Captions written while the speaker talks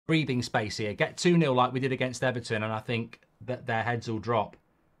breathing space here. Get 2-0 like we did against Everton, and I think that their heads will drop.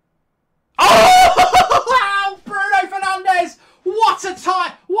 Oh! Wow! Bruno Fernandes! What a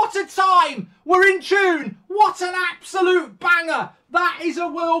time! What a time! We're in tune! What an absolute banger! That is a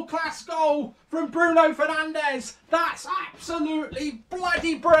world-class goal from Bruno Fernandes. That's absolutely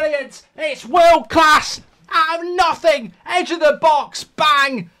bloody brilliant. It's world-class. Out of nothing. Edge of the box.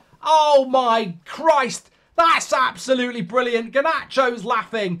 Bang. Oh, my Christ. That's absolutely brilliant. Garnacho's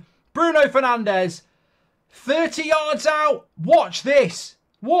laughing. Bruno Fernandes. 30 yards out. Watch this.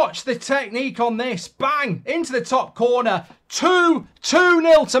 Watch the technique on this. Bang. Into the top corner.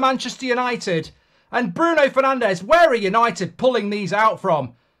 2-0 to Manchester United. And Bruno Fernandes, where are United pulling these out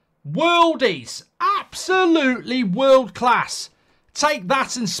from? Worldies. Absolutely world class. Take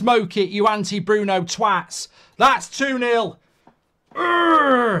that and smoke it, you anti-Bruno twats. That's 2-0.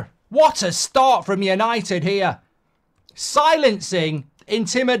 What a start from United here. Silencing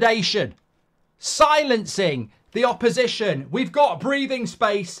intimidation. Silencing the opposition. We've got breathing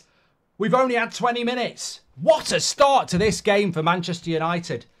space. We've only had 20 minutes. What a start to this game for Manchester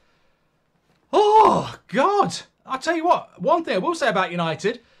United. Oh, God. I'll tell you what, one thing I will say about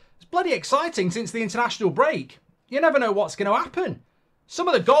United, it's bloody exciting since the international break. You never know what's going to happen. Some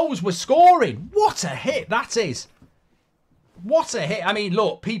of the goals we're scoring. What a hit that is. What a hit. I mean,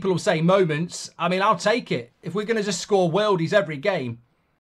 look, people will say moments. I mean, I'll take it. If we're going to just score worldies every game,